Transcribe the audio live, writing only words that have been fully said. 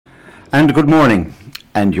And good morning,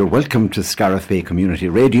 and you're welcome to Scariff Bay Community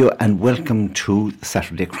Radio, and welcome to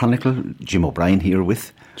Saturday Chronicle. Jim O'Brien here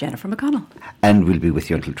with Jennifer McConnell. And we'll be with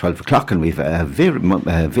you until 12 o'clock, and we've a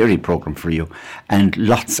very programme for you, and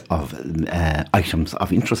lots of items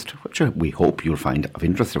of interest, which we hope you'll find of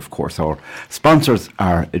interest. Of course, our sponsors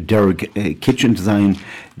are Derg Kitchen Design,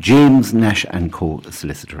 James Nash and Co.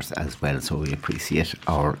 Solicitors as well, so we appreciate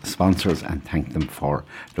our sponsors and thank them for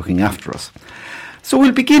looking after us. So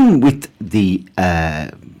we'll begin with the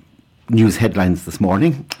news headlines this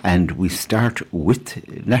morning, and we start with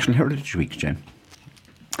National Heritage Week, Jen.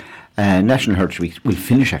 National Heritage Week will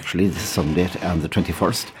finish actually this Sunday on the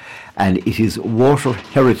 21st, and it is Water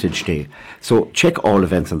Heritage Day. So check all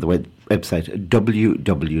events on the website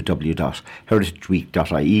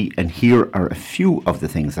www.heritageweek.ie, and here are a few of the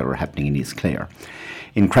things that are happening in East Clare.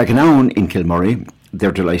 In Craigenown in Kilmurray, they're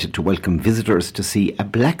delighted to welcome visitors to see a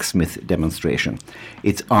blacksmith demonstration.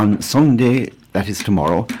 It's on Sunday, that is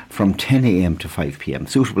tomorrow, from 10 a.m. to 5 p.m,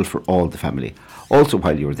 suitable for all the family. Also,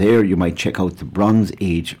 while you're there, you might check out the Bronze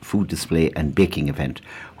Age food display and baking event,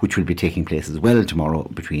 which will be taking place as well tomorrow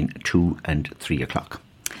between 2 and 3 o'clock.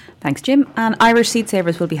 Thanks, Jim. And Irish Seed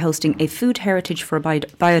Savers will be hosting a Food Heritage for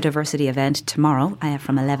Biodiversity event tomorrow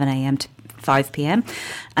from 11 a.m. to 5 p.m,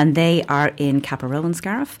 and they are in Caparowan,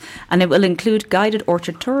 Scariff, and it will include guided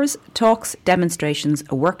orchard tours, talks, demonstrations,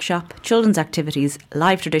 a workshop, children's activities,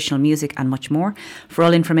 live traditional music and much more. For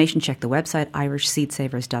all information, check the website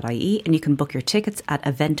irishseedsavers.ie, and you can book your tickets at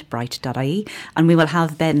eventbrite.ie. And we will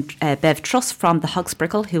have Bev Truss from the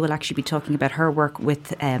Hogsprickle, who will actually be talking about her work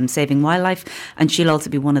with saving wildlife, and she'll also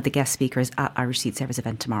be one of the guest speakers at Irish Seed Savers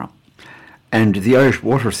event tomorrow. And the Irish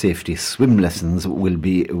Water Safety swim lessons will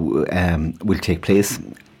take place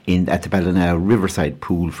at the Ballina Riverside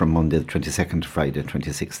Pool from Monday the 22nd to Friday the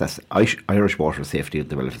 26th. That's Irish Water Safety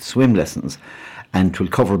developed swim lessons, and it will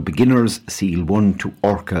cover beginners Seal 1 to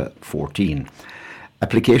Orca 14.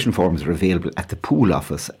 Application forms are available at the pool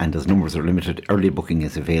office, and as numbers are limited, early booking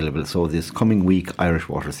is available. So this coming week, Irish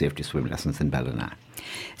Water Safety swim lessons in Ballina.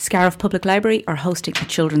 Scariff Public Library are hosting a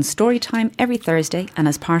children's story time every Thursday, and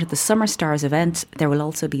as part of the Summer Stars event, there will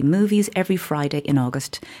also be movies every Friday in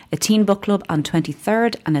August, a teen book club on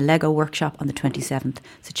 23rd, and a Lego workshop on the 27th.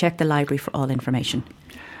 So check the library for all information.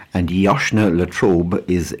 And Yoshna Latrobe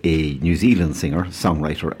is a New Zealand singer,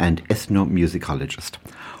 songwriter and ethnomusicologist.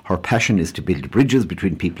 Her passion is to build bridges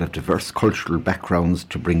between people of diverse cultural backgrounds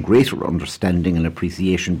to bring greater understanding and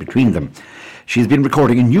appreciation between them. She's been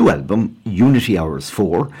recording a new album, Unity Hours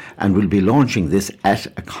 4, and will be launching this at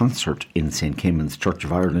a concert in St. Caiman's Church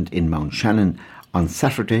of Ireland in Mount Shannon on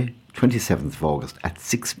Saturday, 27th of August at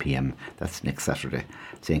 6 p.m. That's next Saturday.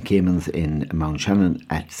 St. Caiman's in Mount Shannon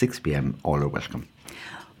at 6 p.m. All are welcome.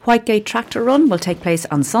 Whitegate Tractor Run will take place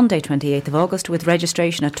on Sunday 28th of August with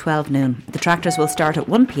registration at 12 noon. The tractors will start at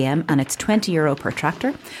 1 p.m. and it's €20 per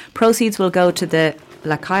tractor. Proceeds will go to the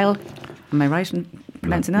Lacaille, am I right in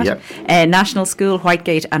pronouncing that? Yep. National School,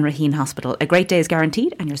 Whitegate and Raheen Hospital. A great day is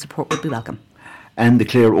guaranteed and your support will be welcome. And the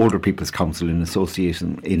Clare Older People's Council in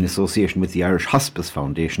association with the Irish Hospice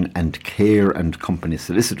Foundation and Care and Company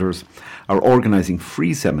Solicitors are organising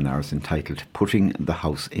free seminars entitled Putting the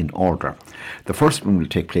House in Order. The first one will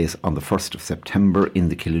take place on the 1st of September in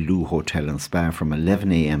the Killaloe Hotel and Spa from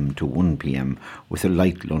 11 a.m. to 1 p.m. with a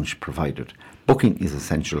light lunch provided. Booking is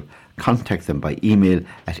essential. Contact them by email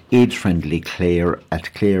at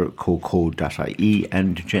agefriendlyclare@clarecoco.ie.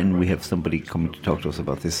 And Jen, we have somebody coming to talk to us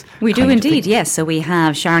about this. We do indeed, yes. So we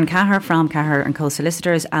have Sharon Cahir from Cahir and Co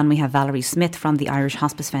Solicitors, and we have Valerie Smith from the Irish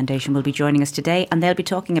Hospice Foundation will be joining us today, and they'll be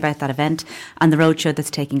talking about that event and the roadshow that's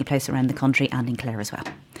taking place around the country and in Clare as well.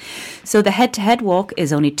 So the head-to-head walk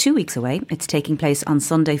is only 2 weeks away. It's taking place on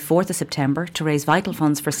Sunday 4th of September to raise vital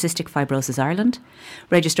funds for Cystic Fibrosis Ireland.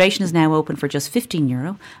 Registration is now open for just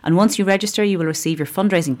 €15, and once you register you will receive your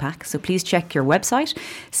fundraising pack, so please check your website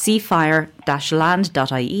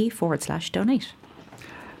seafire-land.ie/donate.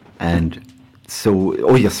 And so,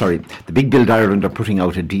 the Big Build Ireland are putting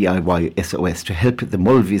out a DIY SOS to help the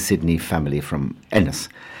Mulvey Sydney family from Ennis.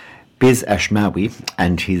 Biz Ashmawi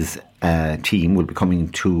and his team will be coming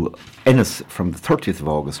to Ennis from the 30th of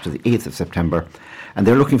August to the 8th of September, and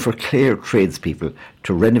they're looking for Clare tradespeople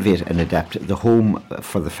to renovate and adapt the home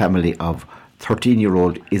for the family of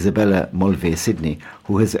 13-year-old Isabella Mulvey Sydney,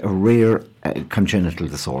 who has a rare congenital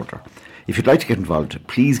disorder. If you'd like to get involved,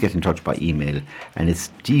 please get in touch by email, and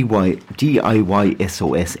it's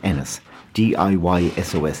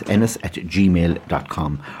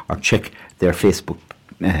DIYSOSennis@gmail.com, or check their Facebook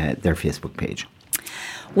page.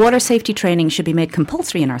 Water safety training should be made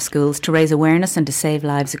compulsory in our schools to raise awareness and to save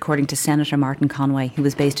lives, according to Senator Martin Conway, who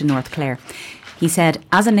is based in North Clare. He said,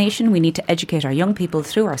 as a nation, we need to educate our young people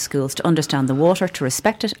through our schools to understand the water, to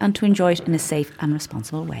respect it and to enjoy it in a safe and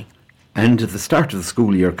responsible way. And the start of the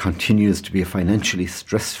school year continues to be a financially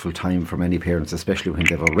stressful time for many parents, especially when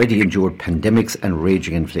they've already endured pandemics and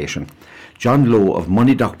raging inflation. John Lowe of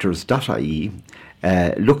moneydoctors.ie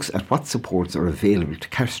looks at what supports are available to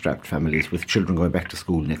cash-strapped families with children going back to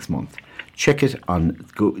school next month. Check it on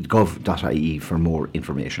gov.ie for more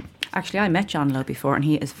information. Actually, I met John Lowe before and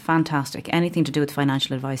he is fantastic. Anything to do with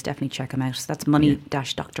financial advice, definitely check him out. So that's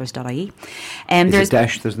money-doctors.ie. There's a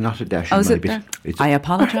dash? There's not a dash. Oh, is it there? I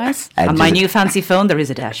apologise. On my new fancy phone, there is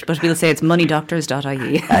a dash, but we'll say it's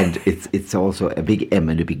moneydoctors.ie. And it's also a big M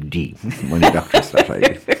and a big D,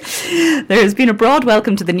 moneydoctors.ie. There has been a broad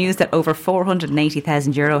welcome to the news that over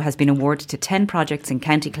 €480,000 has been awarded to 10 projects in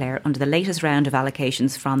County Clare under the latest round of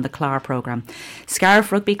allocations from the CLAR programme.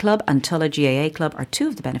 Scariff Rugby Club and Tulla GAA Club are two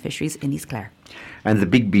of the beneficiaries in East Clare. And the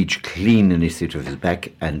Big Beach Clean initiative is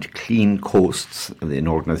back, and Clean Coasts, an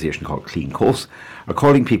organisation called Clean Coasts, are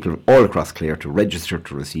calling people all across Clare to register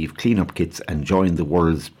to receive clean-up kits and join the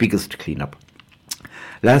world's biggest clean-up.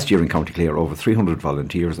 Last year in County Clare, over 300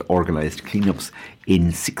 volunteers organised clean-ups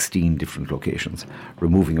in 16 different locations,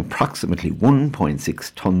 removing approximately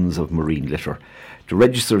 1.6 tonnes of marine litter. To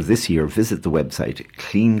register this year, visit the website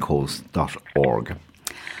cleancoast.org.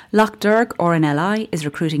 Lough Derg RNLI is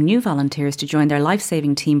recruiting new volunteers to join their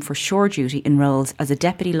life-saving team for shore duty in roles as a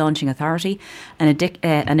deputy launching authority, an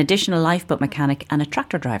additional lifeboat mechanic and a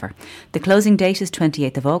tractor driver. The closing date is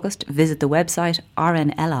 28th of August. Visit the website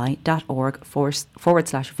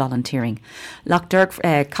rnli.org/volunteering. Lough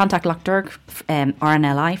Derg, contact Lough Derg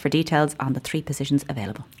RNLI for details on the 3 positions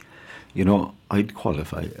available. You know, I'd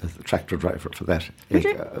qualify as a tractor driver for that.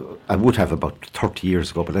 I would have about 30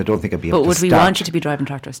 years ago, but I don't think I'd be able to start. But would we want you to be driving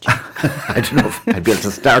tractors, Jim? I don't know if I'd be able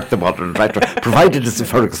to start the modern tractor, provided it's a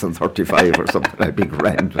Ferguson 35 or something like big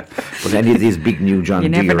grand. But any of these big new John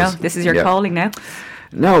Deeres. You never know. This is your calling now.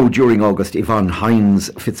 Now, during August, Yvonne Hines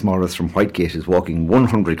Fitzmaurice from Whitegate is walking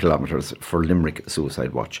 100 kilometres for Limerick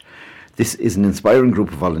Suicide Watch. This is an inspiring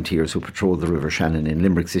group of volunteers who patrol the River Shannon in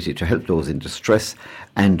Limerick City to help those in distress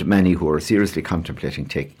and many who are seriously contemplating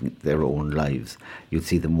taking their own lives. You'd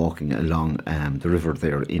see them walking along the river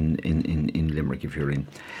there in Limerick if you're in.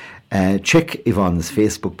 Check Yvonne's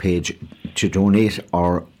Facebook page to donate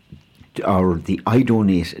or the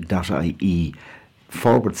idonate.ie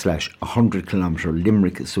 /100 kilometre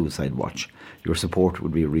Limerick Suicide Watch. Your support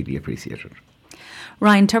would be really appreciated.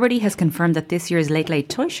 Ryan Tuberty has confirmed that this year's Late Late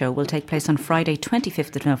Toy Show will take place on Friday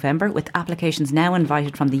 25th of November, with applications now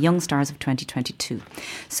invited from the young stars of 2022.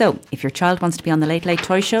 So, if your child wants to be on the Late Late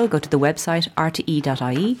Toy Show, go to the website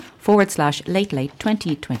rte.ie /Late Late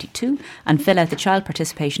 2022 and fill out the child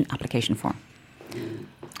participation application form.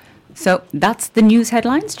 So that's the news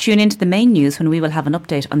headlines. Tune into the main news when we will have an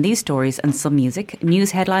update on these stories and some music.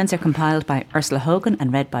 News headlines are compiled by Ursula Hogan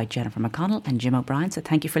and read by Jennifer McConnell and Jim O'Brien. So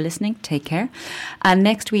thank you for listening. Take care. And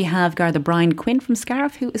next we have Garda Brian Quinn from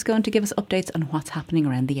Scariff, who is going to give us updates on what's happening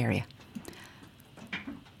around the area.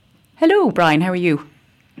 Hello, Brian. How are you?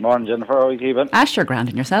 Morning, Jennifer. How are you keeping? You're grand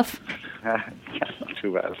and yourself? Not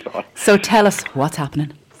too bad at all. So tell us what's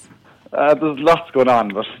happening. There's lots going on,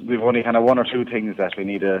 but we've only kind of 1 or 2 things that we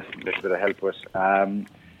need a little bit of help with. On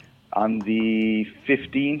the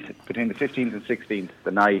 15th, between the 15th and 16th,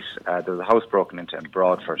 the night, there was a house broken into in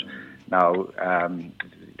Broadford. Now,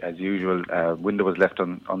 as usual, window was left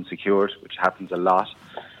unsecured, which happens a lot,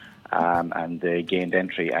 and they gained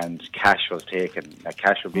entry and cash was taken. Now,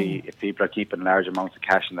 cash will be, if people are keeping large amounts of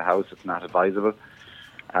cash in the house, it's not advisable.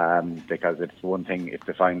 Because it's one thing, if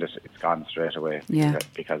they find it, it's gone straight away. Yeah.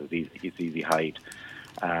 Because it's easy hide.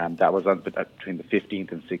 That was on between the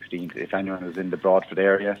 15th and 16th. If anyone was in the Broadford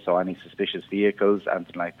area, so any suspicious vehicles,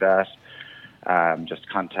 anything like that, just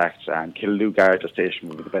contact Killaloe Garda Station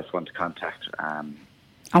would be the best one to contact. And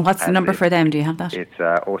what's the number for them? Do you have that? It's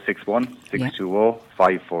 061 620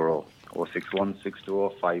 540. 061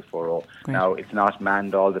 620 540. Now, it's not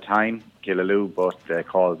manned all the time, Killaloe, but the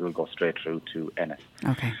calls will go straight through to Ennis.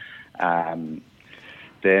 Okay.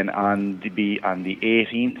 Then on the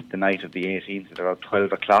 18th, the night of the 18th, at about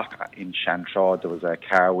 12 o'clock in Shantraw, there was a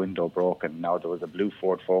car window broken. Now, there was a blue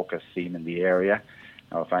Ford Focus seen in the area.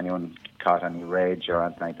 Now, if anyone caught any rage or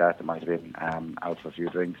anything like that, they might have been out for a few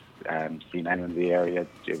drinks, seen anyone in the area,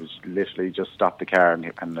 it was literally just stopped the car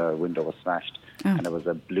and the window was smashed. And there was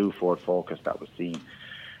a blue Ford Focus that was seen.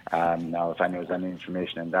 Now, if anyone has any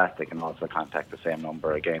information in that, they can also contact the same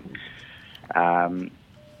number again.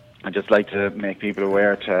 I'd just like to make people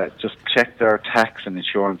aware to just check their tax and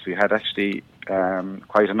insurance. We had actually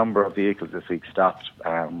quite a number of vehicles this week stopped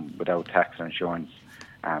without tax or insurance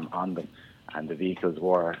on them. and the vehicles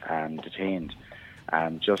were detained.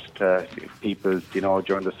 Just people,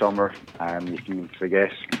 during the summer, you can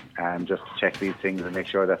forget and just check these things and make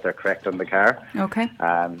sure that they're correct on the car. Okay.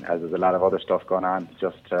 As there's a lot of other stuff going on,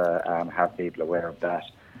 just to have people aware of that.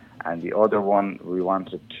 And the other one we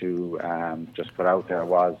wanted to just put out there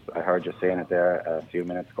was, I heard you saying it there a few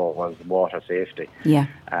minutes ago, was water safety. Yeah.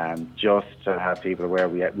 Just to have people aware,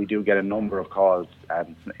 we do get a number of calls,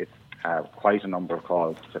 and it's quite a number of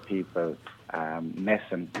calls to people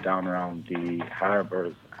messing down around the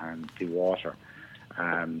harbours and the water,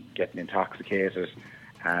 getting intoxicated,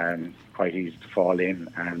 quite easy to fall in,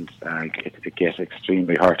 and it gets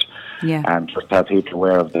extremely hurt. Yeah. Just to have people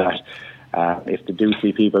aware of that. If they do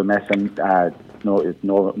see people messing,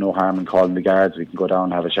 no harm in calling the guards. We can go down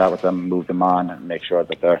and have a chat with them, move them on, and make sure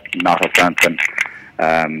that they're not up something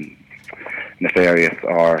nefarious,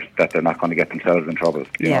 or that they're not going to get themselves in trouble.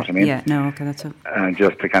 You know what I mean? Yeah, no, okay, that's it. And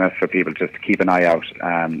just to kind of, for people just to keep an eye out.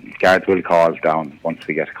 Guards will call down once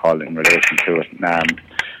we get a call in relation to it.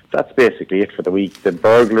 That's basically it for the week. The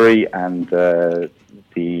burglary and the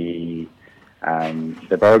burglary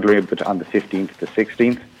on the 15th to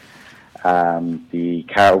 16th. The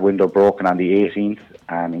car window broken on the 18th,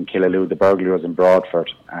 in Killaloe. The burglary was in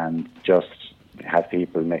Broadford, and just have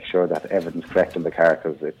people make sure that everything's correct in the car,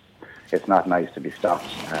 because it's not nice to be stopped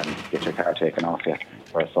and get your car taken off you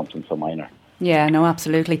for something so minor. Yeah, no,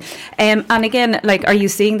 absolutely. And again, are you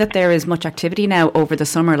seeing that there is much activity now over the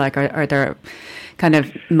summer? Are there kind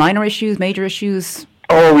of minor issues, major issues?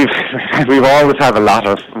 Oh, we've always had a lot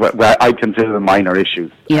of, well, I consider them minor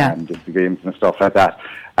issues, disagreements and stuff like that.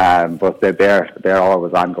 But they're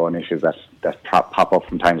always ongoing issues that pop up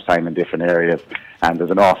from time to time in different areas, and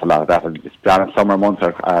there's an awful lot of that. It's summer months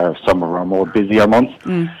are some of our more busier months,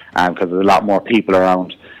 because there's a lot more people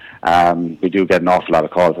around. We do get an awful lot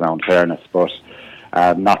of calls around fairness, but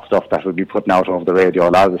not stuff that would be putting out over the radio.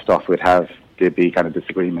 A lot of the stuff there'd be kind of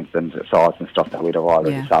disagreements and assaults and stuff that we'd have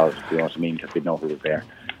already solved, you know what I mean, because we'd know who was there,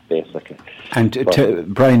 basically. And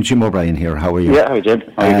Brian, Jim O'Brien here, how are you? Yeah, hi Jim.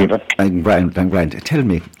 How are you? I'm Brian. Tell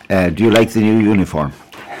me, do you like the new uniform?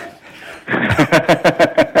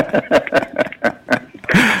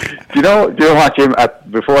 Do you know what, Jim?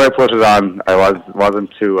 Before I put it on, I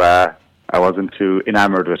wasn't too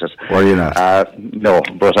enamoured with it. Were you not? No,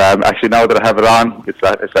 but actually now that I have it on, it's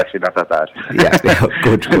actually not that bad. Yeah,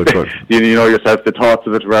 good. You know yourself, the thoughts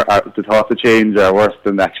of change are worse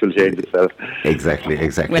than the actual change itself. Exactly.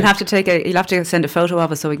 We'll have to you'll have to send a photo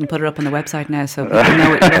of us so we can put it up on the website now, so people know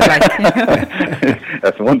what you look like.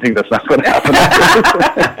 That's one thing that's not going to happen.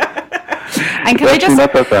 And can I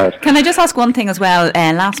just ask one thing as well?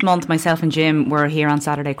 Last month, myself and Jim were here on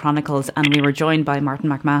Saturday Chronicles, and we were joined by Martin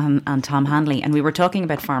McMahon and Tom Handley, and we were talking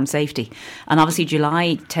about farm safety. And obviously,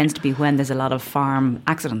 July tends to be when there's a lot of farm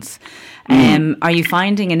accidents. Are you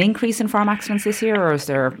finding an increase in farm accidents this year, or is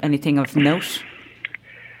there anything of note?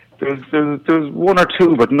 There's one or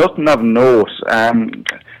two, but nothing of note.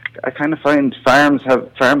 I kind of find farms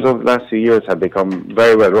over the last few years have become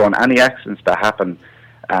very well run. Any accidents that happen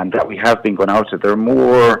and that we have been going out to, they're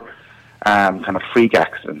more kind of freak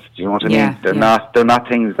accidents. Do you know what I mean? They're not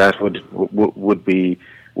things that would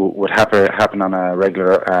happen on a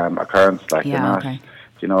regular occurrence. Okay.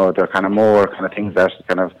 You know, they're kind of more kind of things that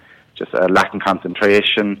kind of just a lack in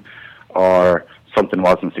concentration, or something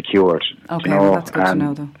wasn't secured. Okay, you know? Well, that's good to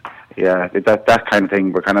know though. Yeah, that kind of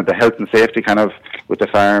thing. But kind of the health and safety kind of with the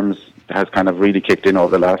farms has kind of really kicked in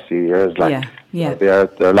over the last few years. They're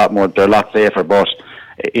a lot safer, but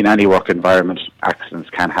in any work environment, accidents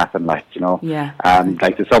can happen. Like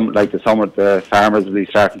the summer, the farmers will be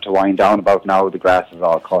starting to wind down about now. The grass is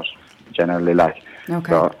all cut, generally.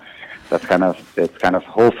 So it's kind of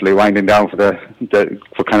hopefully winding down for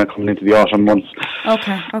kind of coming into the autumn months.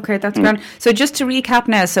 Okay, that's grand. So just to recap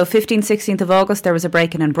now, so 15th, 16th of August there was a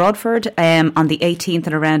break-in in Broadford. On the 18th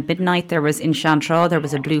at around midnight there was in Chantraw, there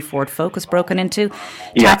was a blue Ford Focus broken into.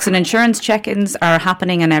 Tax and insurance check-ins are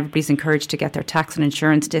happening, and everybody's encouraged to get their tax and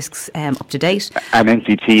insurance discs up to date. And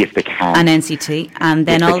NCT if they can.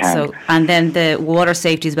 And then the water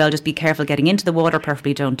safety as well. Just be careful getting into the water.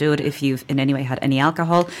 Preferably don't do it if you've in any way had any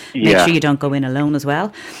alcohol. Make sure you don't go in alone as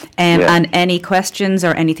well. And any questions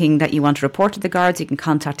or anything that you want to report to the guards, you can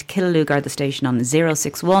contact Killaloe Garda Station on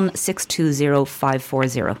 061 620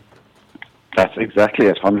 540. That's exactly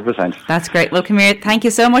it, 100%. That's great. Well, come here. Thank you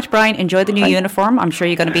so much, Brian. Enjoy the new uniform. I'm sure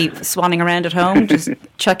you're going to be swanning around at home, just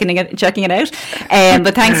checking it out.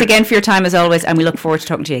 But thanks again for your time as always, and we look forward to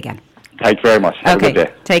talking to you again. Thank you very much. Have a good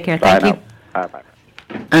day. Take care. Bye Thank you. Bye.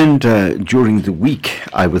 And during the week,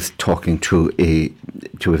 I was talking to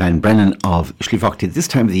Yvonne Brennan of Slievachty. This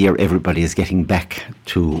time of the year, everybody is getting back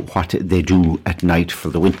to what they do at night for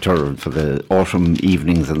the winter, for the autumn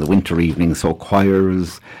evenings and the winter evenings. So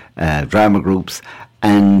choirs, drama groups,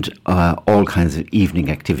 and all kinds of evening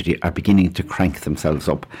activity are beginning to crank themselves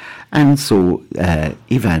up. And so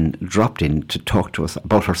Yvonne dropped in to talk to us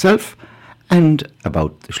about herself and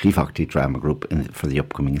about the Slievachty Drama Group for the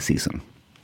upcoming season.